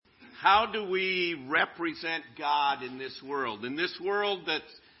how do we represent God in this world? In this world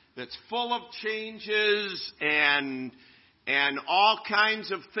that's full of changes and all kinds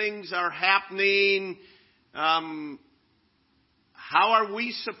of things are happening. How are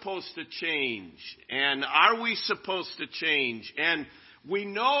we supposed to change? And are we supposed to change? And we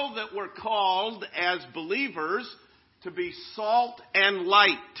know that we're called as believers to be salt and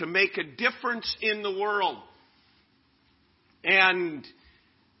light, to make a difference in the world. And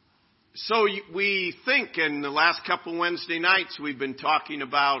so we think in the last couple Wednesday nights we've been talking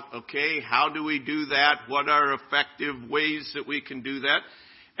about, okay, how do we do that? What are effective ways that we can do that?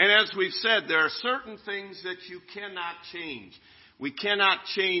 And as we've said, there are certain things that you cannot change. We cannot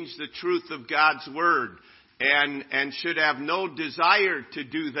change the truth of God's Word and should have no desire to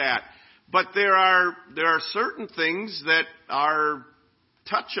do that. But there are certain things that are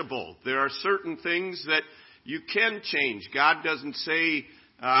touchable. There are certain things that you can change. God doesn't say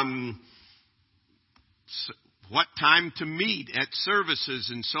what time to meet at services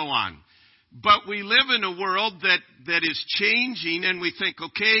and so on. But we live in a world that is changing, and we think,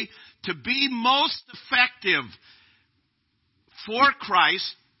 okay, to be most effective for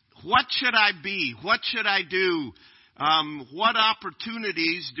Christ, what should I be? What should I do? What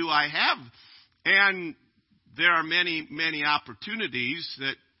opportunities do I have? And there are many, many opportunities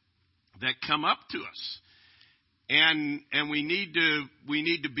that come up to us. And we need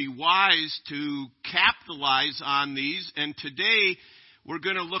to be wise to capitalize on these. And today we're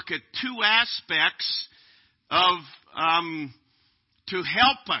going to look at two aspects of to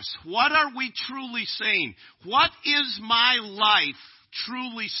help us. What are we truly saying? What is my life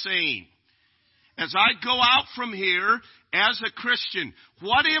truly saying? As I go out from here as a Christian,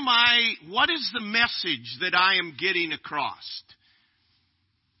 what is the message that I am getting across?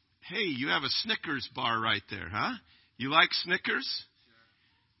 Hey, you have a Snickers bar right there, huh? You like Snickers?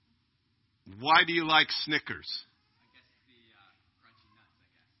 Sure. Why do you like Snickers? I guess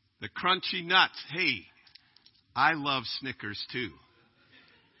the crunchy nuts, I guess. The crunchy nuts. Hey, I love Snickers too.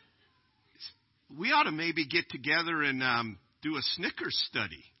 We ought to maybe get together and do a Snickers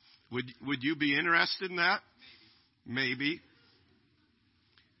study. Would you be interested in that? Maybe.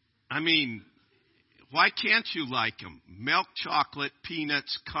 I mean, why can't you like them? Milk chocolate,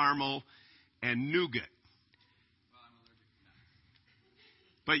 peanuts, caramel, and nougat. Well, I'm allergic to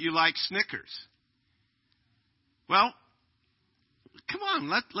nuts. But you like Snickers. Well, come on,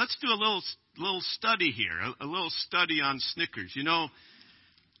 let's do a little study here, a little study on Snickers. You know,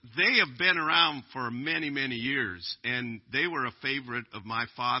 they have been around for many, many years, and they were a favorite of my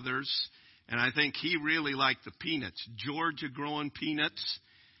father's, and I think he really liked the peanuts, Georgia-growing peanuts.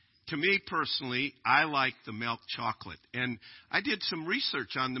 To me personally, I like the milk chocolate, and I did some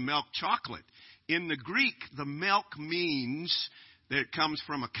research on the milk chocolate. In the Greek, the milk means that it comes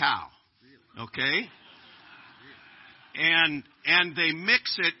from a cow, okay? And they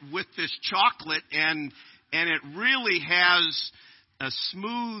mix it with this chocolate, and it really has a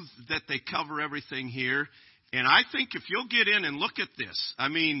smooth that they cover everything here. And I think if you'll get in and look at this, I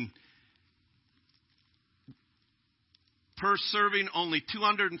mean, per serving, only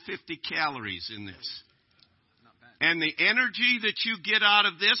 250 calories in this. Not bad. And the energy that you get out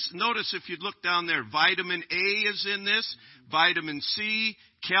of this, notice if you look down there, vitamin A is in this, vitamin C,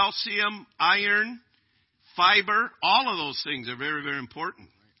 calcium, iron, fiber, all of those things are very, very important.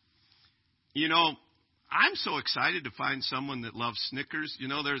 You know, I'm so excited to find someone that loves Snickers. You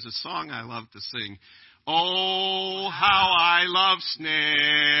know, there's a song I love to sing. Oh, how I love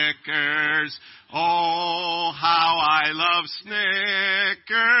Snickers. Oh, how I love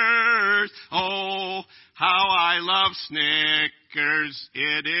Snickers. Oh, how I love Snickers.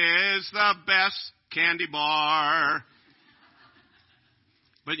 It is the best candy bar.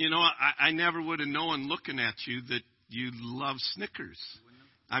 But you know, I never would have known looking at you that you love Snickers.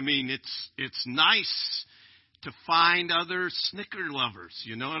 I mean, it's nice to find other Snicker lovers.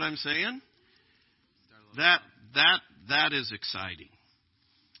 You know what I'm saying? That is exciting.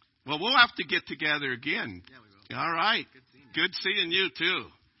 Well, we'll have to get together again. Yeah, we will. All right. Good seeing you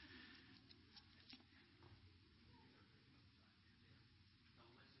too.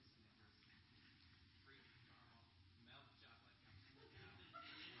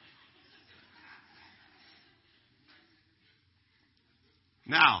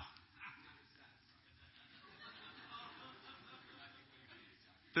 Now,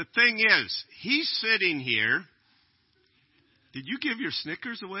 the thing is, he's sitting here. Did you give your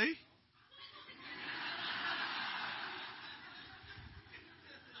Snickers away?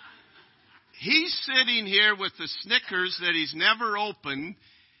 He's sitting here with the Snickers that he's never opened,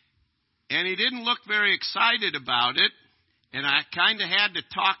 and he didn't look very excited about it. And I kind of had to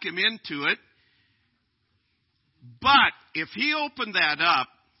talk him into it. But if he opened that up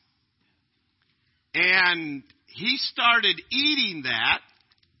and he started eating that,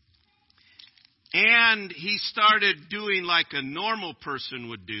 and he started doing like a normal person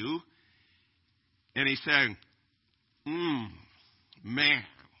would do, and he said, man,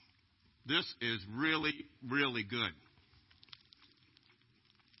 this is really, really good.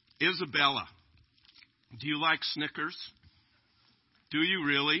 Isabella, do you like Snickers? Do you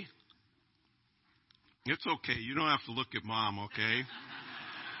really? It's okay. You don't have to look at Mom, okay?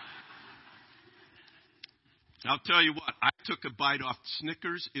 I'll tell you what. I took a bite off.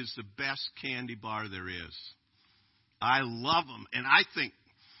 Snickers is the best candy bar there is. I love them. And I think,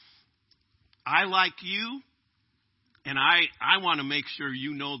 I like you, and I want to make sure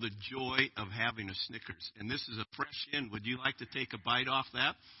you know the joy of having a Snickers. And this is a fresh in. Would you like to take a bite off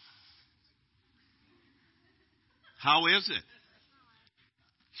that? How is it?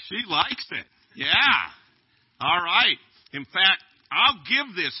 She likes it. Yeah. All right. In fact, I'll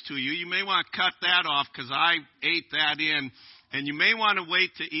give this to you. You may want to cut that off because I ate that in. And you may want to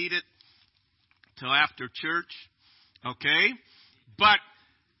wait to eat it till after church. Okay? But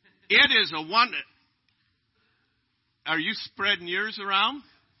it is a wonder. Are you spreading yours around?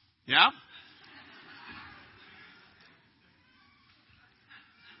 Yeah?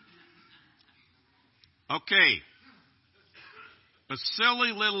 Okay. A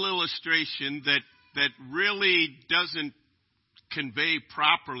silly little illustration that really doesn't convey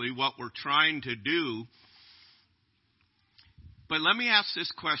properly what we're trying to do. But let me ask this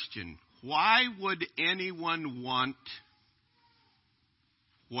question. Why would anyone want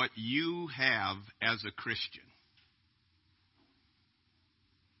what you have as a Christian?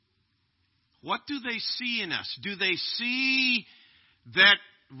 What do they see in us? Do they see that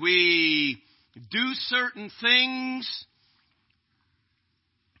we do certain things?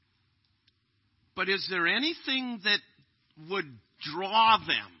 But is there anything that would draw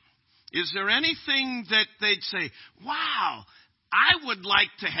them? Is there anything that they'd say, wow, I would like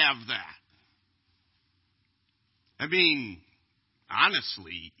to have that? I mean,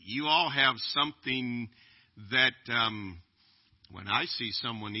 honestly, you all have something that when I see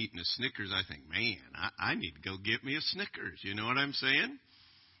someone eating a Snickers, I think, man, I need to go get me a Snickers. You know what I'm saying?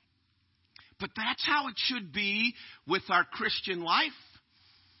 But that's how it should be with our Christian life.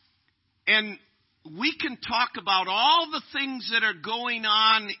 And we can talk about all the things that are going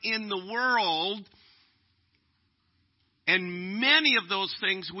on in the world, and many of those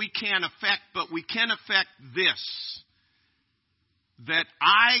things we can't affect, but we can affect this, that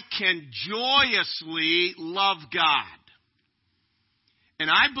I can joyously love God.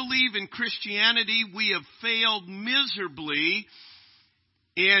 And I believe in Christianity we have failed miserably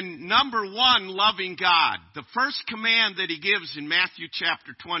in, number one, loving God. The first command that he gives in Matthew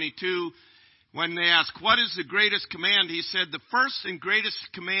chapter 22, when they ask, what is the greatest command? He said, the first and greatest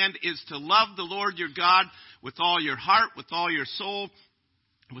command is to love the Lord your God with all your heart, with all your soul,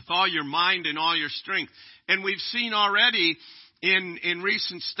 with all your mind, and all your strength. And we've seen already in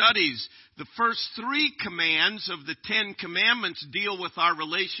recent studies, the first three commands of the 10 commandments deal with our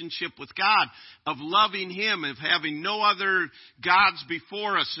relationship with God, of loving Him, of having no other gods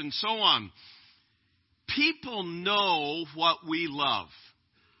before us, and so on. People know what we love.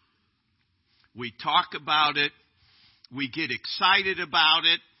 We talk about it. We get excited about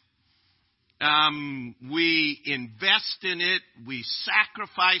it. We invest in it. We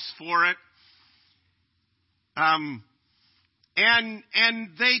sacrifice for it. And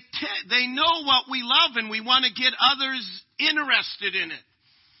they know what we love, and we want to get others interested in it.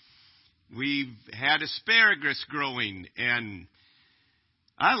 We've had asparagus growing, and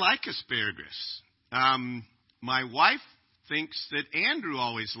I like asparagus. My wife thinks that Andrew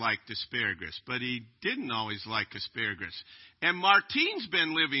always liked asparagus, but he didn't always like asparagus. And Martine's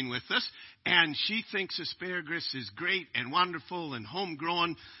been living with us, and she thinks asparagus is great and wonderful and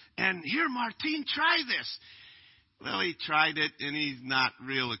homegrown. And here, Martine, try this. Well, he tried it, and he's not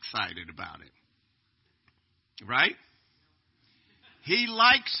real excited about it. Right? He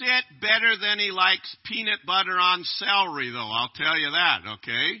likes it better than he likes peanut butter on celery, though. I'll tell you that,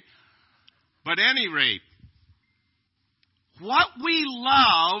 okay? But at any rate, what we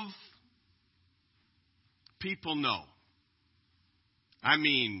love, people know. I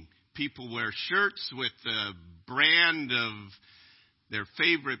mean, people wear shirts with the brand of their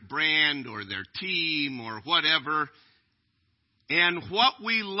favorite brand or their team or whatever. And what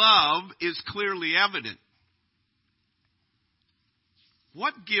we love is clearly evident.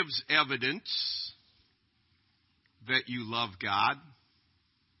 What gives evidence that you love God?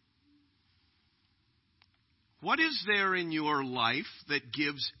 What is there in your life that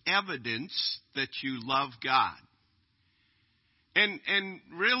gives evidence that you love God? And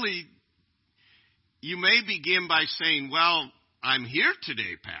really, you may begin by saying, well, I'm here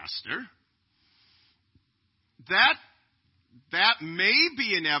today, Pastor. That may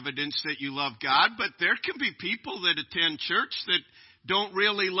be an evidence that you love God, but there can be people that attend church that don't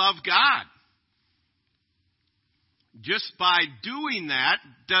really love God. Just by doing that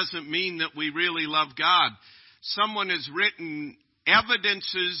doesn't mean that we really love God. Someone has written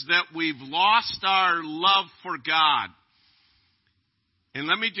evidences that we've lost our love for God. And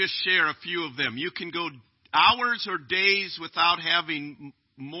let me just share a few of them. You can go hours or days without having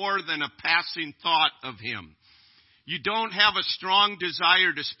more than a passing thought of Him. You don't have a strong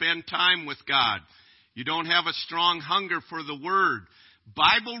desire to spend time with God. You don't have a strong hunger for the Word.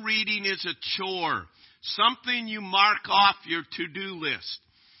 Bible reading is a chore, something you mark off your to-do list.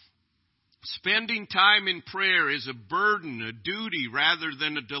 Spending time in prayer is a burden, a duty, rather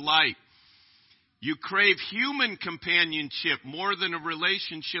than a delight. You crave human companionship more than a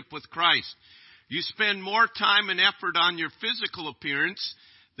relationship with Christ. You spend more time and effort on your physical appearance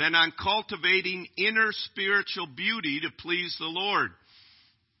than on cultivating inner spiritual beauty to please the Lord.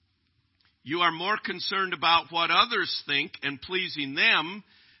 You are more concerned about what others think and pleasing them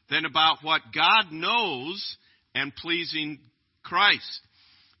than about what God knows and pleasing Christ.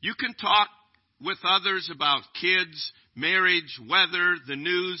 You can talk with others about kids, marriage, weather, the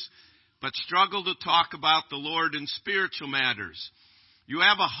news, but struggle to talk about the Lord and spiritual matters. You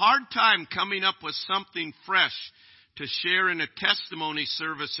have a hard time coming up with something fresh to share in a testimony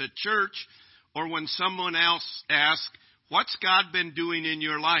service at church or when someone else asks, what's God been doing in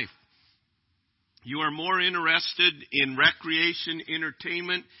your life? You are more interested in recreation,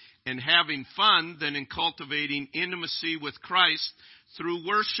 entertainment, and having fun than in cultivating intimacy with Christ through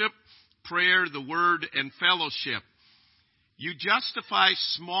worship, prayer, the Word, and fellowship. You justify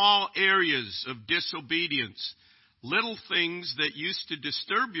small areas of disobedience. Little things that used to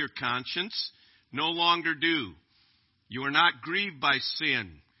disturb your conscience no longer do. You are not grieved by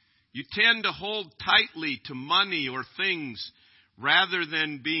sin. You tend to hold tightly to money or things rather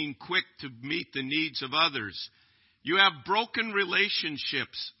than being quick to meet the needs of others. You have broken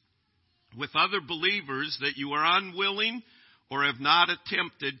relationships with other believers that you are unwilling or have not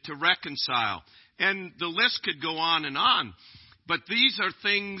attempted to reconcile. And the list could go on and on. But these are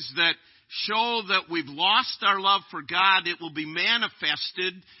things that show that we've lost our love for God. It will be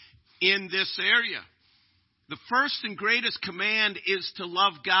manifested in this area. The first and greatest command is to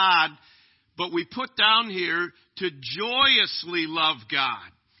love God, but we put down here to joyously love God.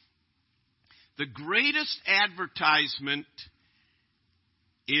 The greatest advertisement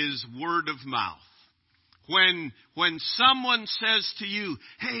is word of mouth. When someone says to you,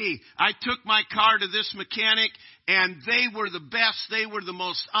 hey, I took my car to this mechanic and they were the best, they were the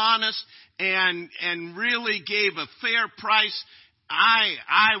most honest and really gave a fair price,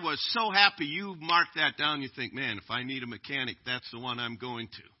 I was so happy. You mark that down. You think, man, if I need a mechanic, that's the one I'm going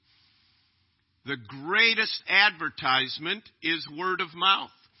to. The greatest advertisement is word of mouth.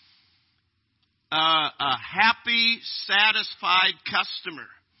 A happy, satisfied customer.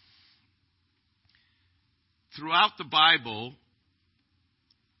 Throughout the Bible,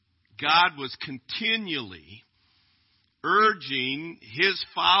 God was continually urging His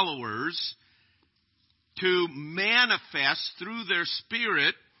followers to manifest through their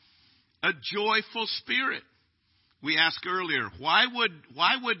spirit a joyful spirit. We asked earlier, why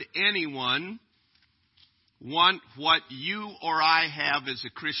would anyone want what you or I have as a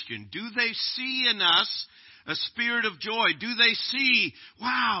Christian? Do they see in us a spirit of joy? Do they see,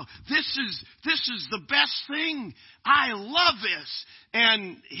 wow, this is the best thing. I love this.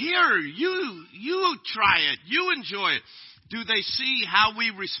 And here, you try it. You enjoy it. Do they see how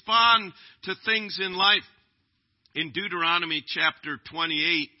we respond to things in life? In Deuteronomy chapter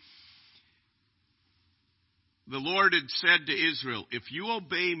 28, the Lord had said to Israel, if you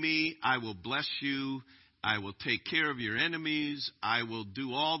obey me, I will bless you. I will take care of your enemies. I will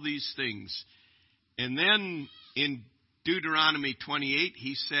do all these things. And then in Deuteronomy 28,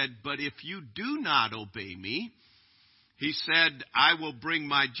 he said, but if you do not obey me, he said, I will bring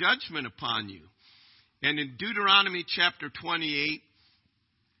my judgment upon you. And in Deuteronomy chapter 28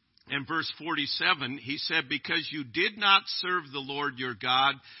 and verse 47, he said, because you did not serve the Lord your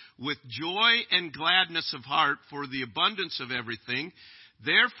God with joy and gladness of heart for the abundance of everything,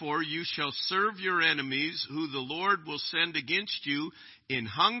 therefore you shall serve your enemies, who the Lord will send against you in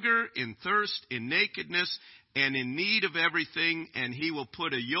hunger, in thirst, in nakedness, and in need of everything, and he will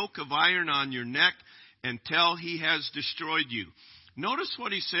put a yoke of iron on your neck until he has destroyed you. Notice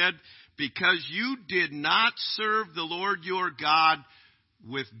what he said, because you did not serve the Lord your God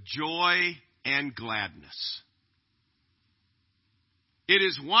with joy and gladness. It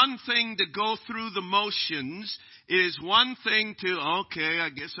is one thing to go through the motions. It is one thing to, okay, I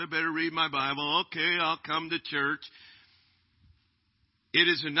guess I better read my Bible. Okay, I'll come to church. It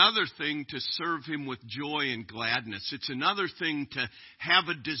is another thing to serve Him with joy and gladness. It's another thing to have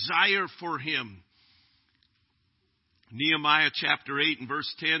a desire for Him. Nehemiah chapter 8 and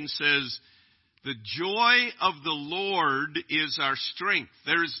verse 10 says, the joy of the Lord is our strength.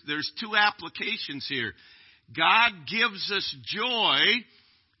 There's two applications here. God gives us joy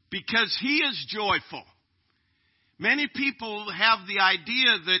because He is joyful. Many people have the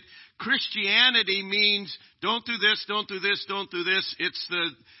idea that Christianity means don't do this, don't do this, don't do this. It's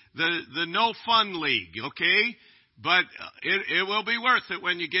the no fun league, okay? But it will be worth it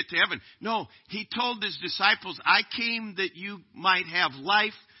when you get to heaven. No, He told His disciples, I came that you might have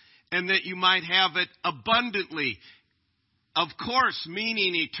life and that you might have it abundantly. Of course,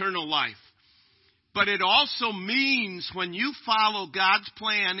 meaning eternal life. But it also means when you follow God's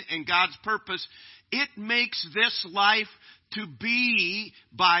plan and God's purpose, it makes this life to be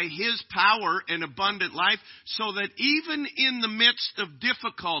by His power an abundant life so that even in the midst of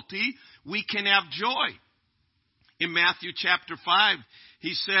difficulty, we can have joy. In Matthew chapter 5,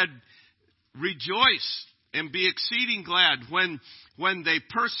 He said, rejoice and be exceeding glad when they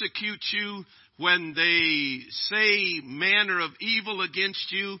persecute you, when they say manner of evil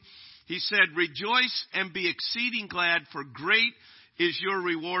against you. He said, rejoice and be exceeding glad, for great is your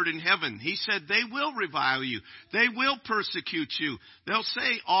reward in heaven. He said, they will revile you. They will persecute you. They'll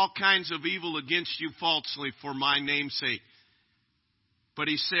say all kinds of evil against you falsely for my name's sake. But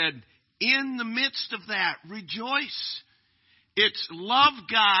He said, in the midst of that, rejoice. It's love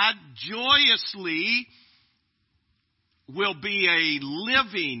God joyously will be a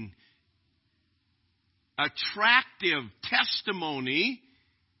living, attractive testimony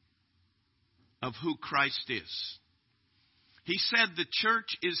of who Christ is. He said the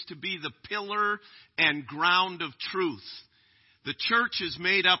church is to be the pillar and ground of truth. The church is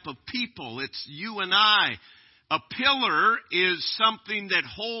made up of people. It's you and I. A pillar is something that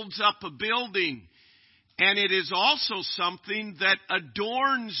holds up a building. And it is also something that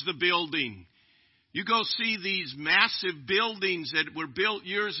adorns the building. You go see these massive buildings that were built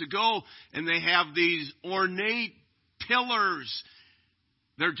years ago, and they have these ornate pillars.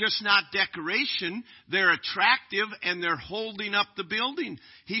 They're just not decoration. They're attractive, and they're holding up the building.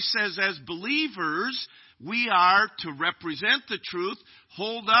 He says, as believers, we are to represent the truth,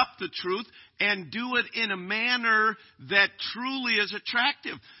 hold up the truth, and do it in a manner that truly is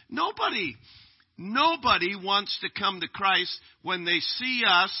attractive. Nobody wants to come to Christ when they see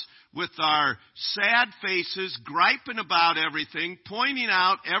us with our sad faces, griping about everything, pointing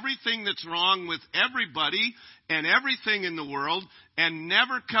out everything that's wrong with everybody and everything in the world, and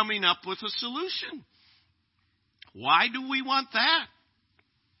never coming up with a solution. Why do we want that?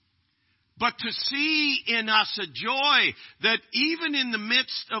 But to see in us a joy that even in the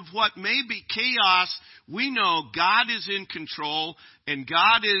midst of what may be chaos, we know God is in control and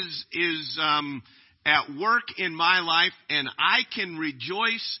God is at work in my life, and I can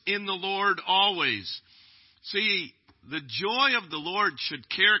rejoice in the Lord always. See, the joy of the Lord should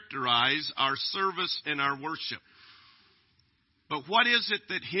characterize our service and our worship. But what is it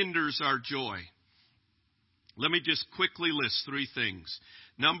that hinders our joy? Let me just quickly list three things.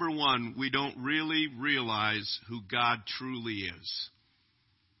 Number one, we don't really realize who God truly is.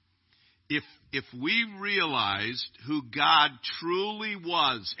 If we realized who God truly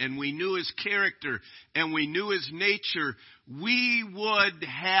was, and we knew His character, and we knew His nature, we would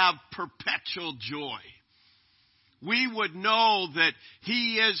have perpetual joy. We would know that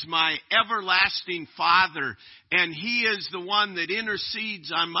He is my everlasting Father, and He is the one that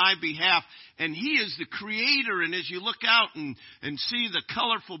intercedes on my behalf, and He is the Creator. And as you look out and see the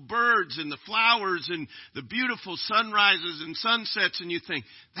colorful birds and the flowers and the beautiful sunrises and sunsets, and you think,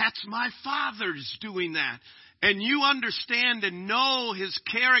 that's my Father's doing that. And you understand and know His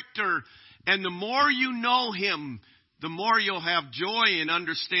character, and the more you know Him, the more you'll have joy in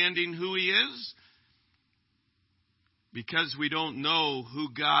understanding who He is. Because we don't know who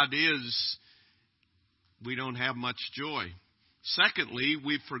God is, we don't have much joy. Secondly,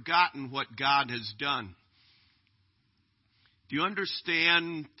 we've forgotten what God has done. Do you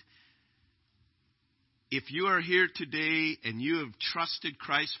understand? If you are here today and you have trusted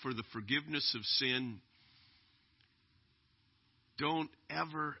Christ for the forgiveness of sin, don't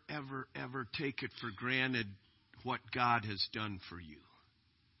ever, ever, ever take it for granted what God has done for you.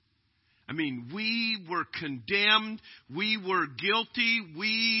 I mean, we were condemned. We were guilty.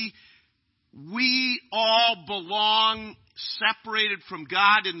 We We all belong separated from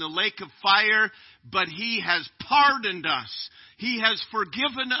God in the lake of fire, but He has pardoned us. He has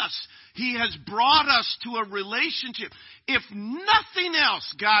forgiven us. He has brought us to a relationship. If nothing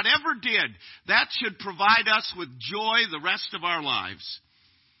else God ever did, that should provide us with joy the rest of our lives.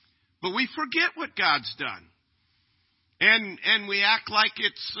 But we forget what God's done. And we act like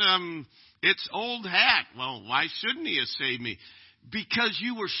it's old hat. Well, why shouldn't He have saved me? Because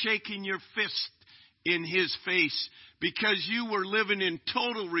you were shaking your fist in His face. Because you were living in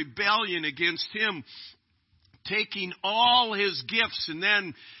total rebellion against Him. Taking all His gifts and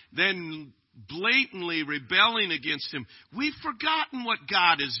then blatantly rebelling against Him. We've forgotten what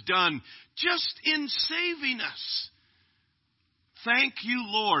God has done just in saving us. Thank you,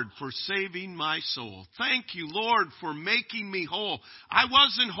 Lord, for saving my soul. Thank you, Lord, for making me whole. I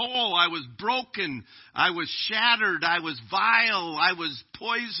wasn't whole. I was broken. I was shattered. I was vile. I was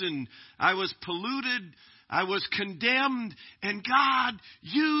poisoned. I was polluted. I was condemned. And God,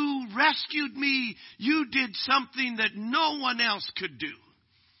 you rescued me. You did something that no one else could do.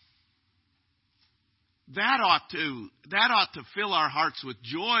 That ought to fill our hearts with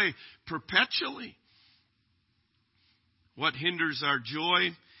joy perpetually. What hinders our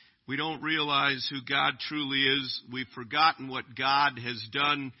joy? We don't realize who God truly is. We've forgotten what God has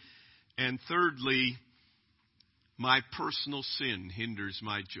done. And thirdly, my personal sin hinders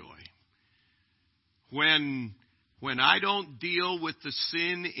my joy. When I don't deal with the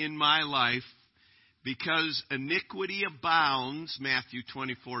sin in my life, because iniquity abounds, Matthew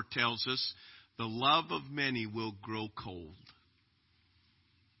 24 tells us, the love of many will grow cold.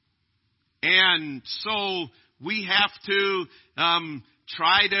 And so we have to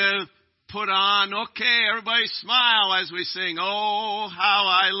try to put on, okay, everybody smile as we sing, oh, how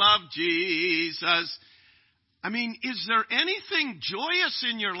I love Jesus. I mean, is there anything joyous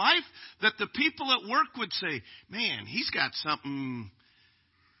in your life that the people at work would say, man, he's got something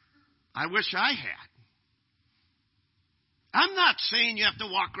I wish I had? I'm not saying you have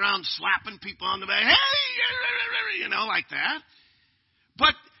to walk around slapping people on the back, hey, like that.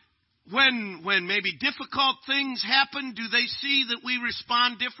 But when maybe difficult things happen, do they see that we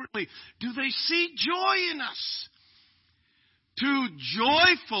respond differently? Do they see joy in us? To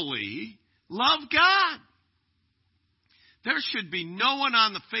joyfully love God. There should be no one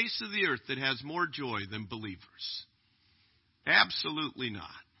on the face of the earth that has more joy than believers. Absolutely not.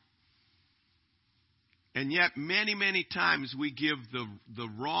 And yet many, many times we give the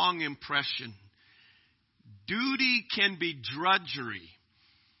wrong impression. Duty can be drudgery.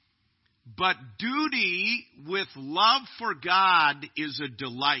 But duty with love for God is a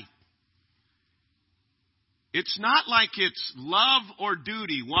delight. It's not like it's love or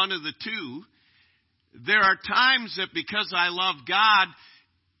duty, one of the two. There are times that because I love God,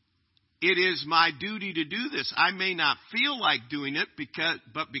 it is my duty to do this. I may not feel like doing it,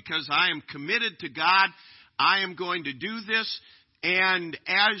 but because I am committed to God, I am going to do this. And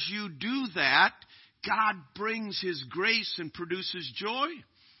as you do that, God brings His grace and produces joy.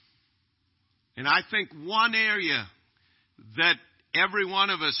 And I think one area that every one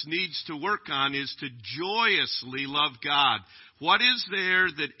of us needs to work on is to joyously love God. What is there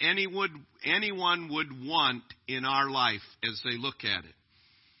that anyone would want in our life as they look at it?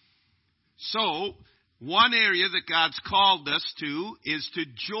 So, one area that God's called us to is to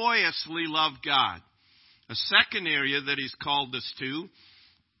joyously love God. A second area that He's called us to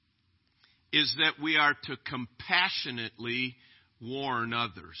is that we are to compassionately warn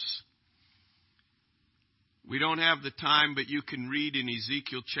others. We don't have the time, but you can read in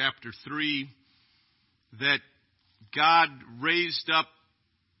Ezekiel chapter 3 that God raised up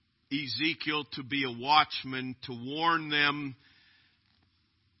Ezekiel to be a watchman, to warn them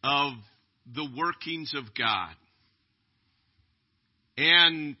of the workings of God.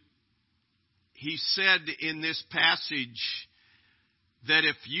 And he said in this passage that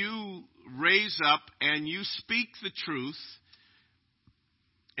if you raise up and you speak the truth,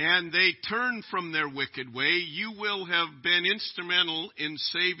 and they turn from their wicked way, you will have been instrumental in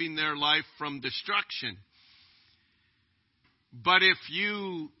saving their life from destruction. But if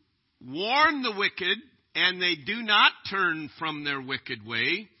you warn the wicked and they do not turn from their wicked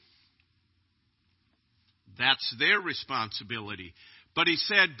way, that's their responsibility. But he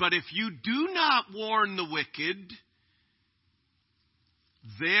said, but if you do not warn the wicked,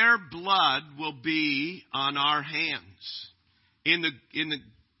 their blood will be on our hands. In the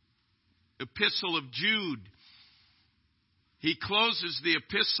epistle of Jude, he closes the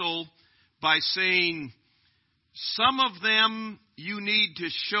epistle by saying, some of them you need to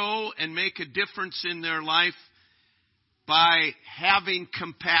show and make a difference in their life by having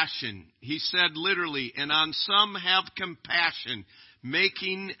compassion. He said literally, and on some have compassion,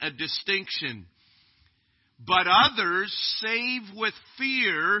 making a distinction. But others save with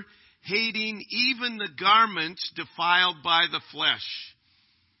fear, hating even the garments defiled by the flesh.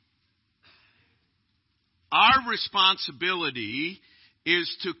 Our responsibility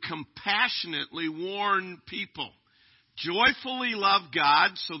is to compassionately warn people. Joyfully love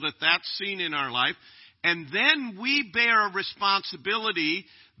God so that that's seen in our life. And then we bear a responsibility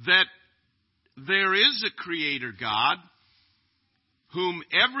that there is a Creator God whom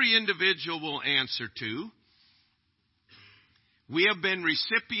every individual will answer to. We have been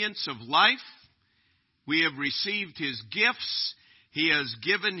recipients of life. We have received His gifts. He has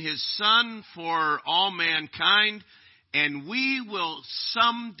given His Son for all mankind. And we will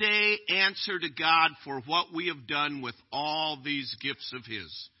someday answer to God for what we have done with all these gifts of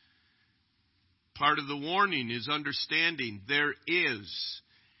His. Part of the warning is understanding there is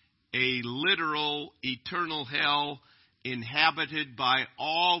a literal eternal hell inhabited by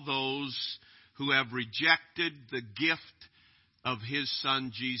all those who have rejected the gift of His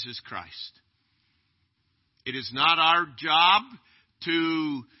Son, Jesus Christ. It is not our job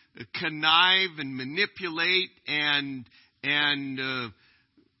to connive and manipulate and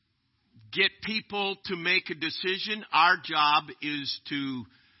get people to make a decision. Our job is to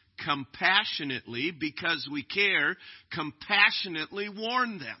compassionately, because we care, compassionately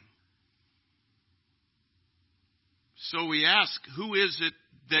warn them. So we ask, who is it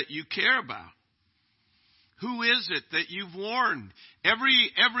that you care about? Who is it that you've warned?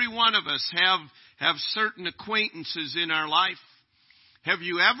 Every one of us have certain acquaintances in our life. Have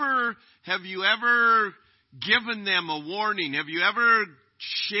you ever given them a warning? Have you ever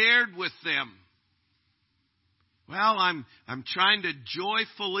shared with them? Well, I'm trying to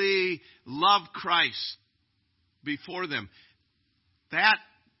joyfully love Christ before them. That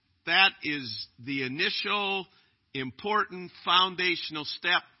is the initial important foundational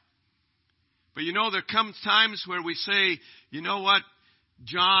step. But there comes times where we say, you know what,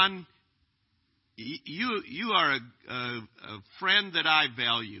 John, you are a friend that I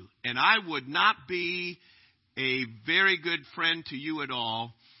value, and I would not be a very good friend to you at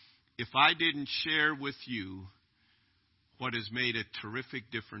all if I didn't share with you what has made a terrific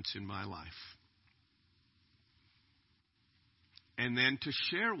difference in my life. And then to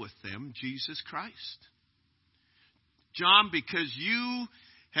share with them Jesus Christ. John, because you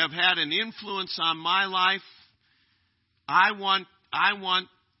have had an influence on my life, I want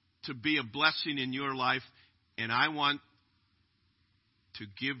to be a blessing in your life, and I want to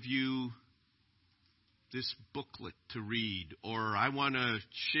give you this booklet to read, or I want to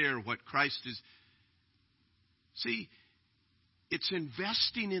share what Christ is. See, it's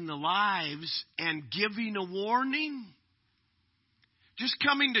investing in the lives and giving a warning. Just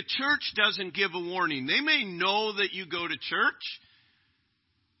coming to church doesn't give a warning. They may know that you go to church.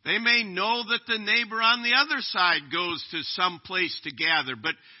 They may know that the neighbor on the other side goes to some place to gather.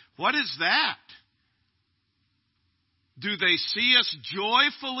 But what is that? Do they see us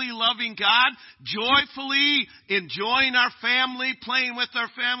joyfully loving God? Joyfully enjoying our family, playing with our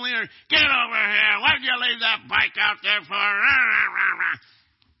family? Or, get over here, why did you leave that bike out there for?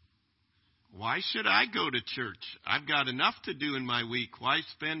 Why should I go to church? I've got enough to do in my week. Why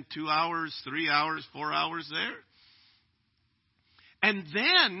spend 2 hours, 3 hours, 4 hours there? And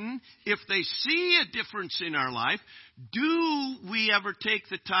then, if they see a difference in our life, do we ever take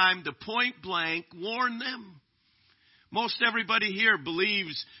the time to point blank warn them? Most everybody here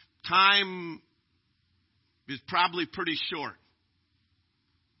believes time is probably pretty short.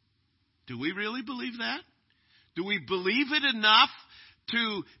 Do we really believe that? Do we believe it enough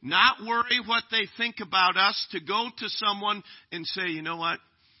to not worry what they think about us, to go to someone and say, you know what?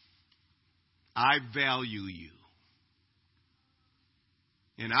 I value you.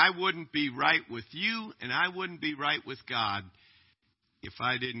 And I wouldn't be right with you, and I wouldn't be right with God if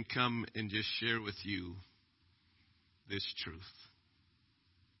I didn't come and just share with you this truth.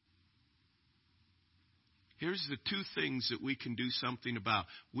 Here's the two things that we can do something about.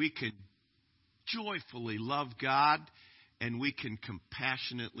 We can joyfully love God, and we can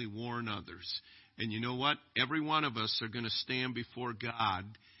compassionately warn others. And you know what? Every one of us are going to stand before God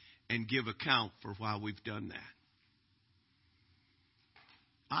and give account for why we've done that.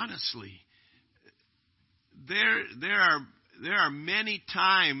 Honestly, there are many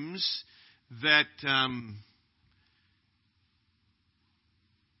times that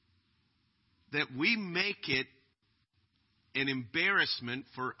we make it an embarrassment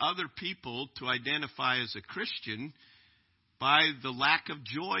for other people to identify as a Christian by the lack of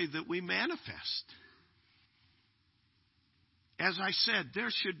joy that we manifest. as I said, there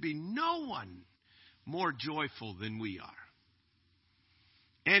should be no one more joyful than we are.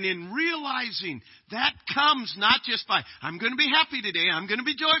 And in realizing that comes not just by, I'm going to be happy today, I'm going to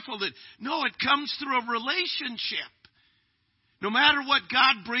be joyful. No, it comes through a relationship. No matter what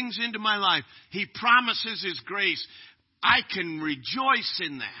God brings into my life, He promises His grace. I can rejoice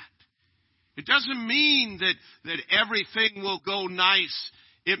in that. It doesn't mean that everything will go nice.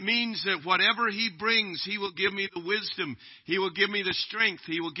 It means that whatever He brings, He will give me the wisdom. He will give me the strength.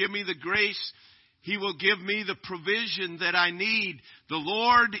 He will give me the grace. He will give me the provision that I need. The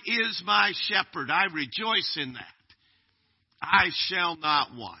Lord is my shepherd. I rejoice in that. I shall not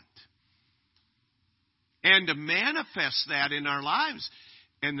want. And to manifest that in our lives.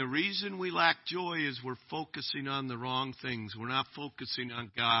 And the reason we lack joy is we're focusing on the wrong things. We're not focusing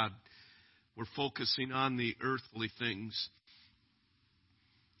on God. We're focusing on the earthly things.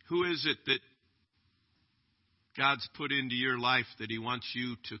 Who is it that God's put into your life that He wants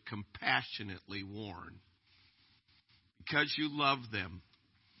you to compassionately warn? Because you love them.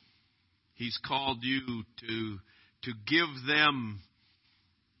 He's called you to give them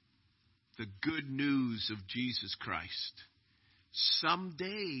the good news of Jesus Christ.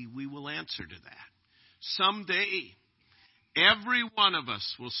 Someday we will answer to that. Someday every one of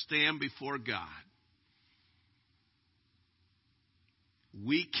us will stand before God.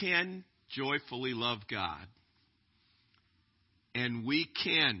 We can joyfully love God. And we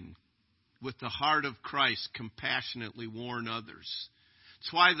can, with the heart of Christ, compassionately warn others.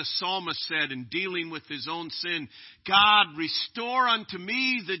 That's why the psalmist said in dealing with his own sin, God, restore unto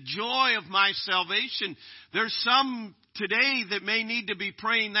me the joy of my salvation. There's some today that may need to be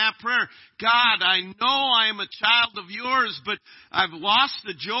praying that prayer. God, I know I am a child of yours, but I've lost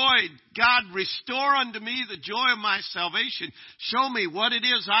the joy. God, restore unto me the joy of my salvation. Show me what it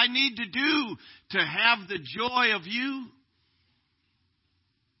is I need to do to have the joy of you.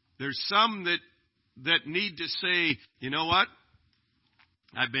 There's some that need to say, you know what?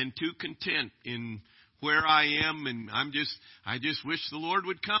 I've been too content in where I am, and I just wish the Lord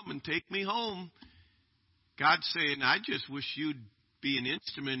would come and take me home. God's saying, I just wish you'd be an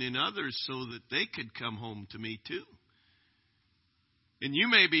instrument in others so that they could come home to me too. And you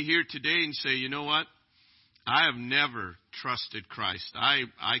may be here today and say, you know what? I have never trusted Christ. I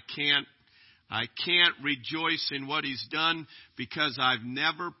can't rejoice in what He's done because I've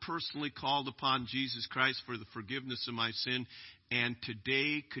never personally called upon Jesus Christ for the forgiveness of my sin. And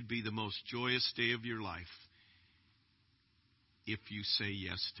today could be the most joyous day of your life if you say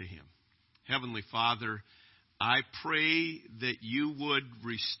yes to Him. Heavenly Father, I pray that you would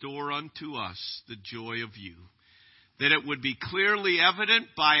restore unto us the joy of you. That it would be clearly evident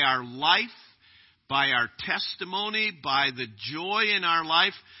by our life, by our testimony, by the joy in our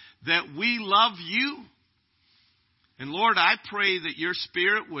life, that we love you. And Lord, I pray that your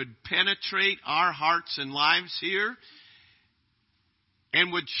Spirit would penetrate our hearts and lives here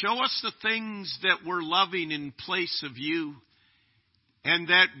and would show us the things that we're loving in place of you, and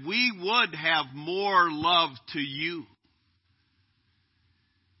that we would have more love to you.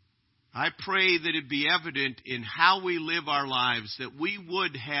 I pray that it be evident in how we live our lives, that we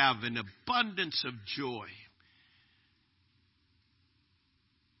would have an abundance of joy.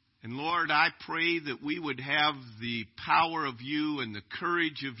 And Lord, I pray that we would have the power of you and the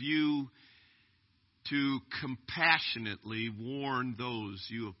courage of you to compassionately warn those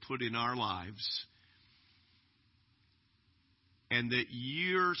you have put in our lives, and that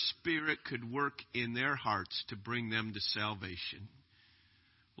your Spirit could work in their hearts to bring them to salvation.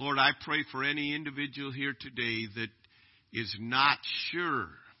 Lord, I pray for any individual here today that is not sure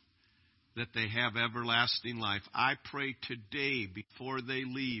that they have everlasting life. I pray today, before they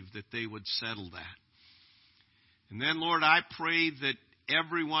leave, that they would settle that. And then, Lord, I pray that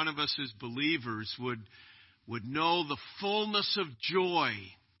every one of us as believers would know the fullness of joy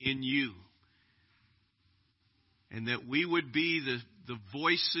in you. And that we would be the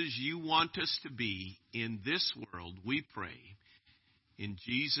voices you want us to be in this world, we pray. In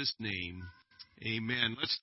Jesus' name, amen. Let's